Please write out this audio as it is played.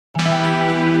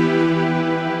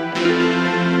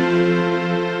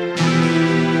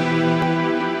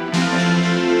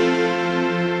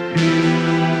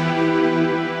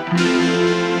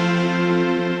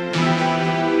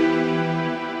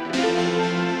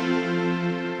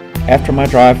After my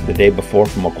drive the day before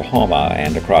from Oklahoma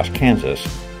and across Kansas,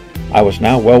 I was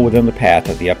now well within the path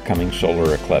of the upcoming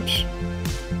solar eclipse.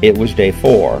 It was day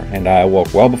 4, and I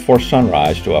awoke well before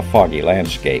sunrise to a foggy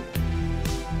landscape.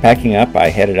 Packing up, I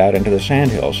headed out into the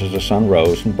Sandhills as the sun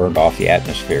rose and burned off the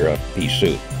atmosphere of pea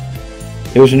soup.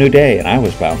 It was a new day, and I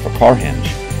was bound for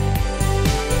Carhenge.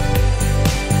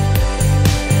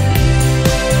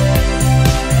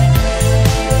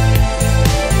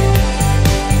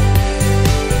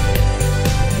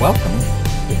 Welcome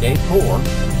to day 4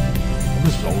 of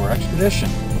the solar expedition,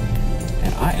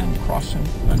 and I am crossing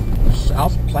the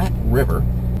South Platte River,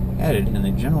 headed in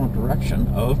the general direction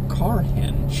of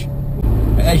Carhenge.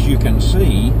 As you can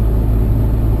see,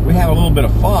 we have a little bit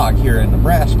of fog here in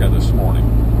Nebraska this morning.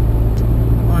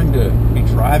 I'm going to be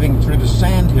driving through the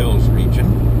Sandhills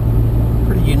region,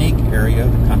 pretty unique area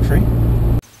of the country.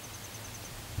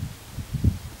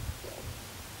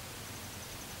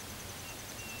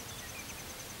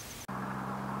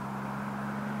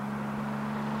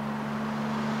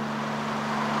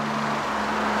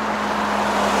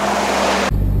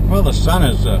 Well, the sun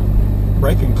is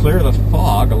breaking clear of the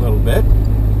fog a little bit,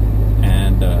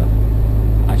 and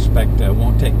I expect it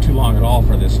won't take too long at all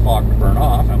for this fog to burn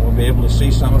off, and we'll be able to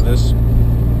see some of this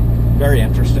very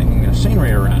interesting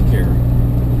scenery around here.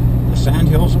 The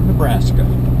Sandhills of Nebraska.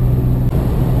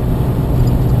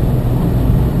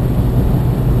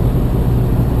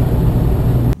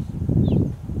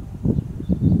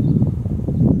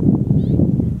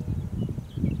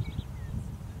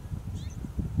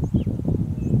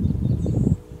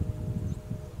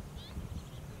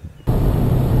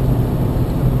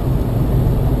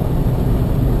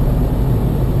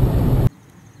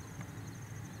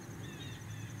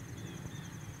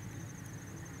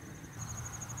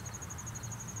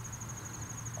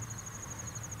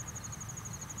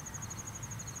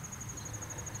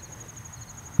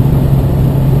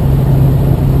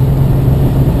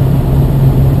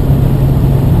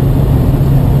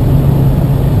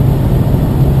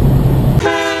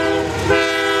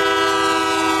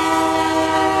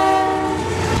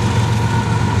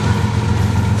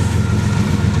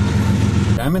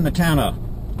 I'm in the town of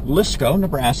Lisco,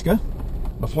 Nebraska.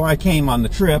 Before I came on the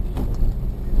trip,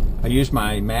 I used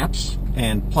my maps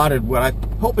and plotted what I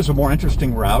hope is a more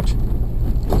interesting route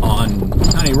on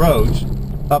county roads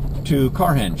up to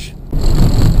Carhenge.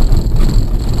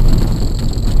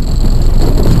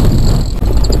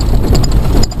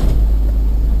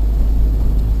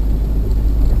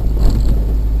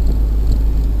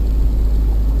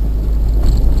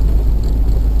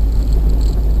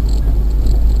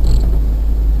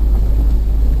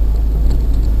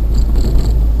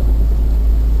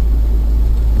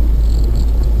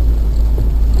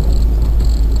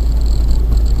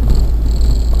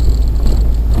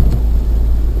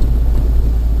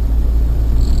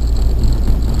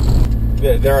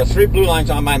 There are 3 blue lines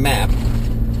on my map,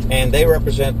 and they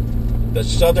represent the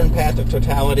southern path of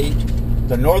totality,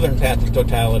 the northern path of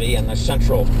totality, and the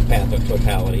central path of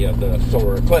totality of the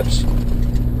solar eclipse.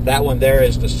 That one there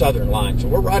is the southern line. So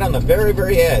we're right on the very,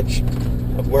 very edge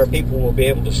of where people will be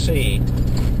able to see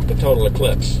the total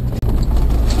eclipse.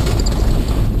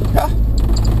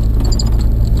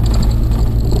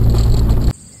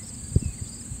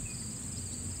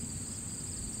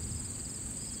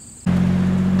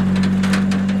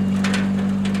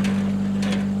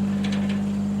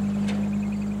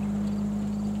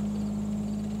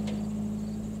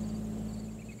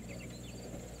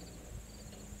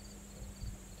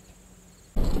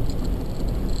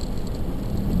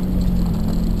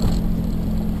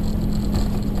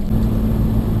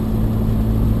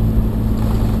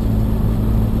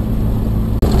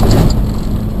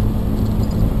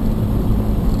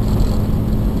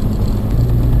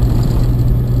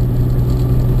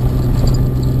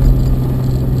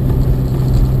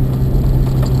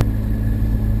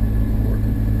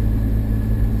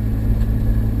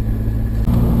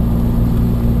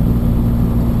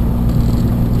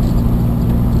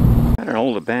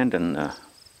 Old abandoned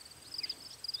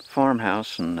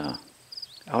farmhouse and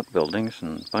outbuildings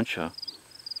and a bunch of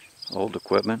old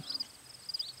equipment.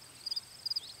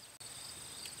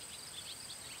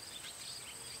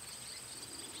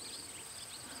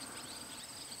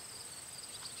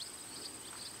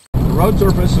 The road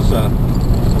surface is a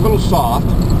little soft,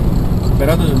 but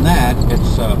other than that,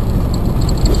 it's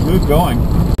smooth going.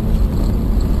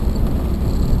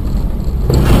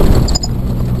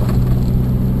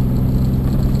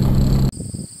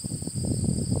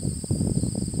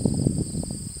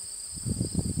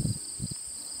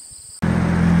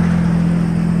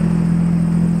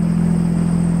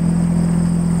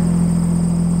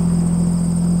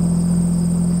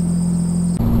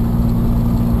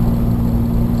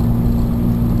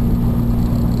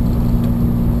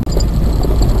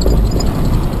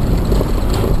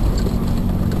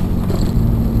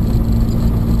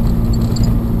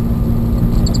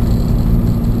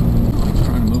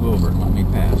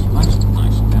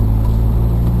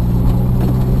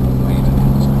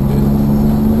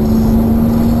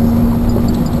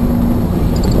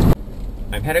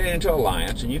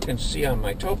 can see on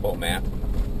my topo map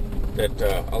that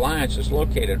Alliance is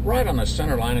located right on the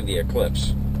center line of the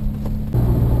eclipse.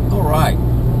 All right,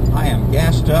 I am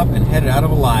gassed up and headed out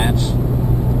of Alliance.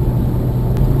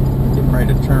 Getting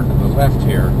ready to turn to the left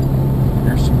here.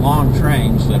 There's some long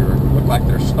trains that look like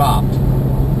they're stopped.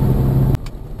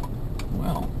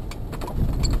 Well,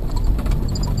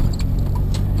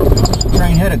 there's a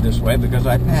train headed this way because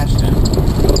I passed him.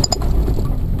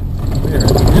 We're at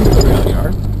the end of the rail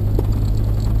yard.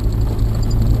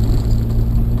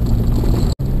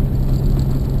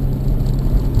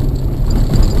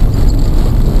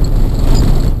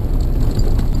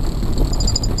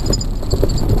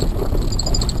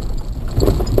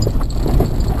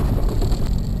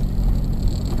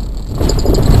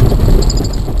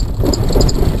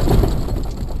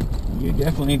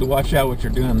 Definitely need to watch out what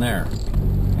you're doing there.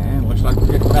 And looks like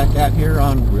we're getting back out here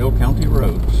on real county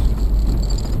roads.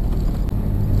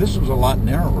 This was a lot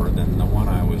narrower than the one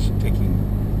I was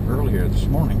taking earlier this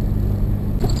morning.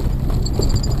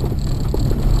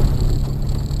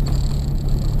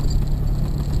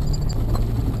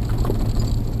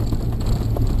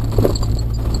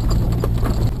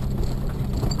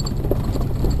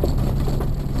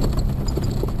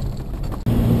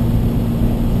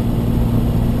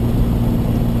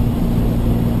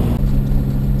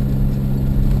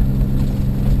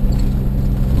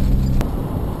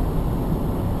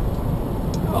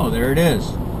 There it is.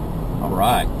 All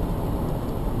right.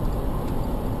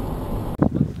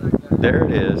 There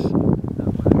it is.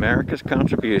 America's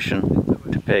contribution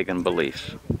to pagan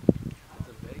beliefs.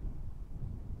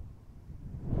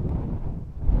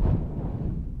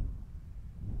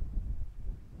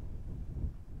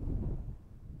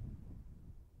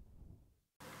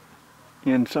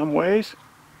 In some ways,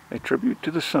 a tribute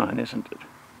to the sun, isn't it?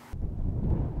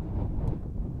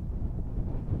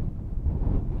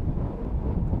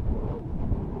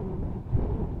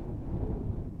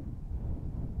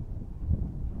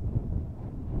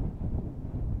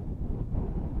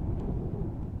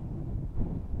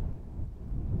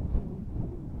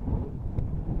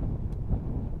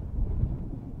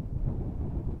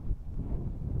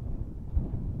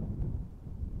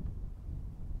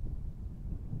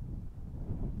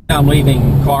 I'm leaving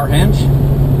Carhenge.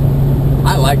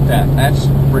 I like that. That's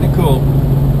pretty cool.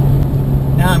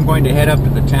 Now I'm going to head up to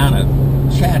the town of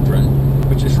Chadron,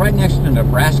 which is right next to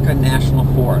Nebraska National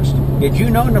Forest. Did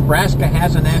you know Nebraska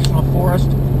has a national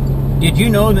forest? Did you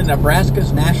know that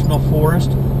Nebraska's national forest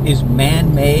is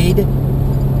man-made?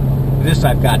 This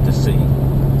I've got to see.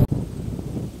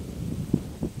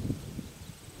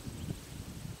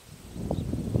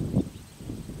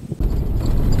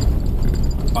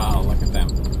 Wow, look at them.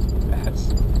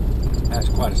 That's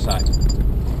quite a sight.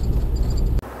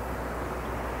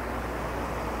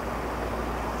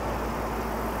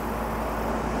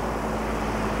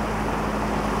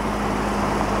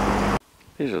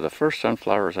 These are the first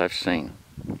sunflowers I've seen.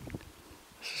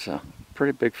 This is a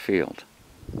pretty big field.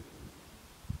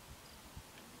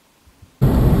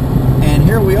 And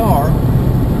here we are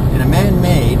in a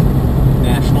man-made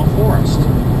national forest.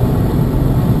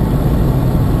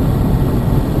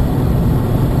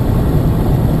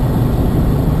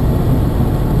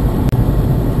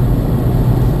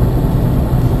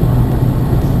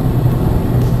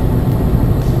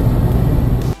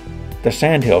 The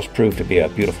Sandhills proved to be a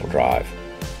beautiful drive.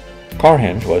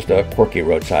 Carhenge was the quirky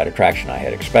roadside attraction I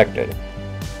had expected,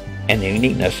 and the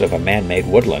uniqueness of a man-made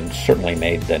woodland certainly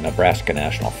made the Nebraska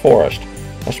National Forest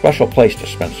a special place to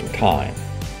spend some time.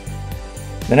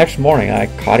 The next morning I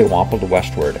cottywompled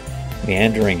westward,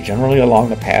 meandering generally along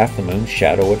the path the moon's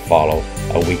shadow would follow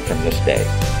a week from this day.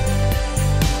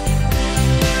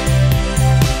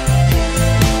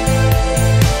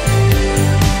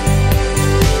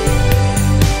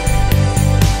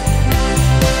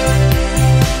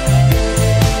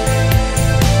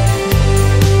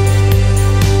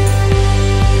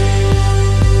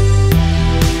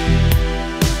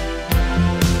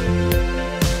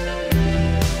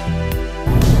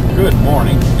 Good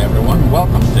morning, everyone.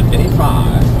 Welcome to day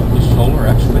 5 of the solar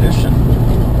expedition.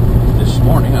 This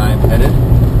morning I am headed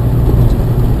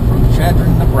from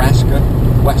Chadron, Nebraska,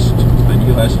 west on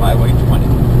U.S. Highway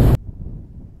 20.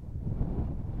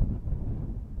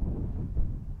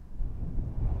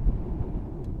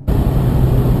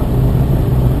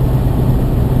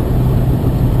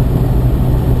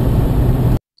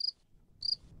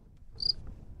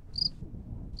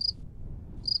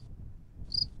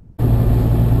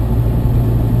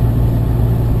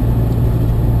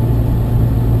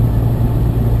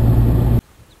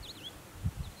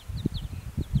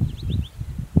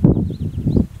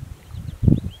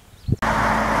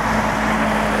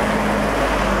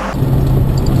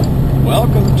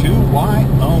 Welcome to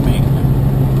Wyoming.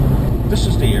 This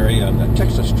is the area of the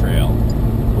Texas Trail,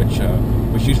 which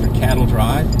was used for cattle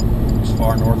drive as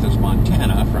far north as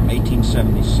Montana from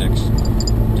 1876 to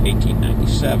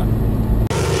 1897.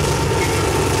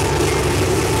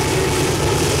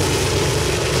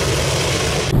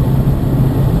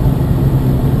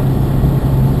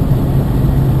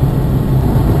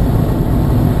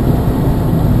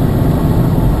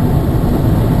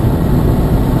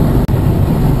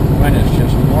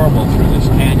 Through this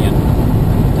canyon. I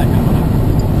think I'm going to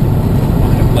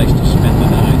find a place to spend the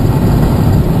night.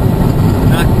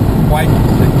 Not quite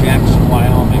to Jackson,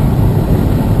 Wyoming,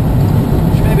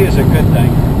 which maybe is a good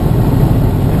thing.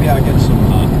 Maybe I'll get some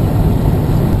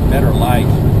better light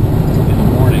in the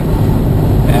morning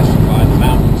passing by the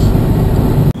mountains.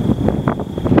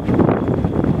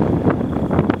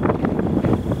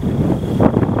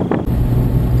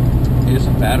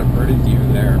 Isn't that a pretty view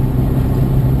there?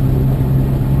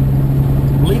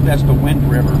 I believe that's the Wind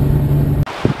River.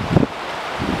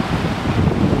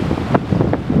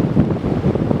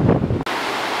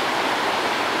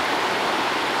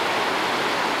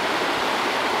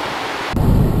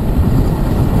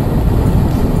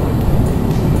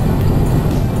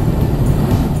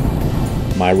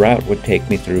 My route would take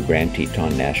me through Grand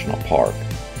Teton National Park,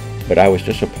 but I was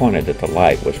disappointed that the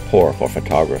light was poor for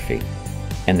photography,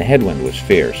 and the headwind was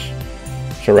fierce.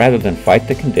 So rather than fight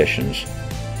the conditions,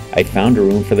 I found a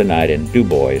room for the night in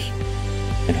Dubois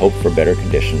and hoped for better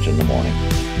conditions in the morning.